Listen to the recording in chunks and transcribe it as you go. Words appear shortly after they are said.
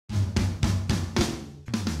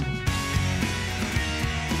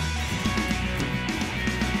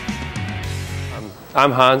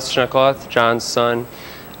I'm Hans Schneckloth, John's son,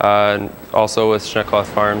 and also with Schneckloth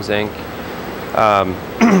Farms, Inc.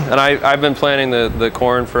 And I've been planting the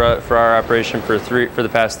corn for our operation for the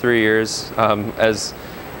past 3 years. As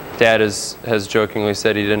Dad has jokingly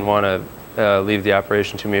said, he didn't want to leave the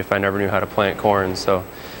operation to me if I never knew how to plant corn. So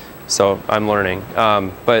I'm learning.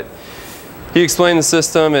 But he explained the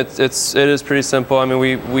system. It is pretty simple. I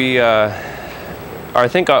mean, I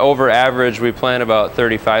think over average we plant about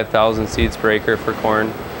 35,000 seeds per acre for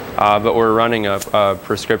corn, but we're running a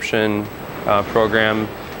prescription program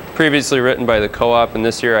previously written by the co-op, and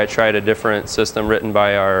this year I tried a different system written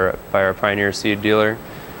by our Pioneer seed dealer.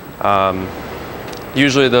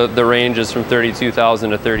 Usually the range is from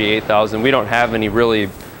 32,000 to 38,000. We don't have any really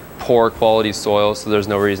poor quality soil, so there's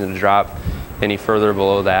no reason to drop any further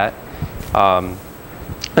below that.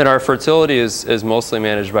 And our fertility is mostly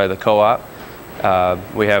managed by the co-op.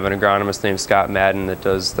 We have an agronomist named Scott Madden that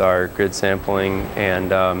does our grid sampling and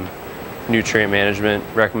nutrient management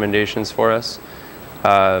recommendations for us.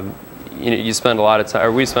 You spend a lot of time,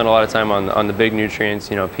 or we spend a lot of time on the big nutrients,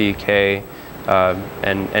 P, K,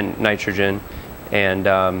 and nitrogen,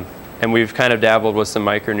 and we've kind of dabbled with some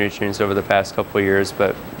micronutrients over the past couple of years,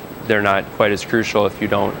 but they're not quite as crucial if you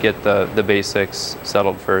don't get the basics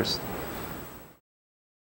settled first.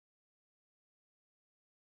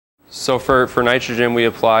 So for nitrogen, we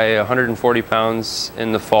apply 140 pounds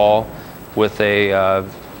in the fall with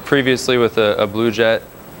previously with a Blue Jet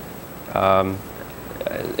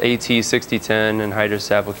AT 6010 anhydrous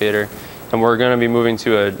applicator, and we're going to be moving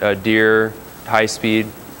to a Deere high-speed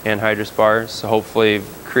anhydrous bar, so hopefully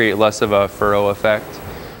create less of a furrow effect.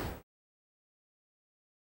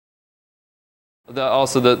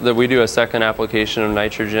 Also, we do a second application of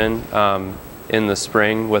nitrogen in the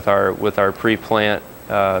spring with our pre-plant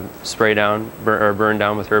spray down or burn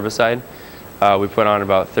down with herbicide. We put on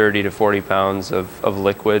about 30 to 40 pounds of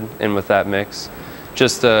liquid in with that mix.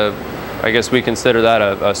 Just I guess we consider that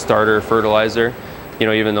a starter fertilizer,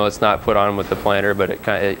 even though it's not put on with the planter, but it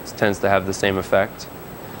tends to have the same effect.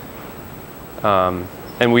 And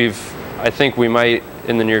I think we might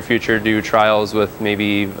in the near future do trials with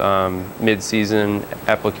maybe mid-season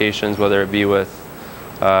applications, whether it be with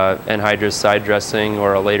anhydrous side dressing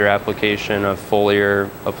or a later application of foliar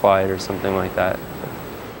applied or something like that.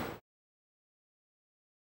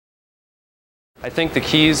 I think the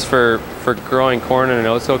keys for growing corn in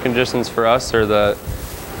no-till conditions for us are the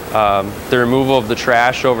removal of the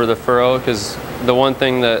trash over the furrow, because the one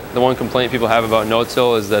complaint people have about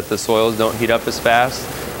no-till is that the soils don't heat up as fast.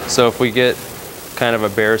 So if we get kind of a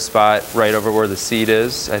bare spot right over where the seed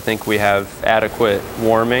is, I think we have adequate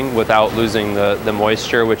warming without losing the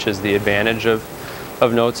moisture, which is the advantage of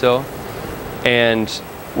no-till. And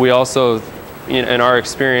we also, in our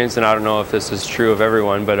experience, and I don't know if this is true of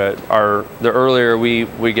everyone, but the earlier we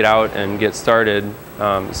get out and get started,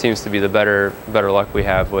 seems to be the better luck we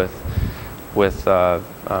have with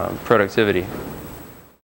productivity.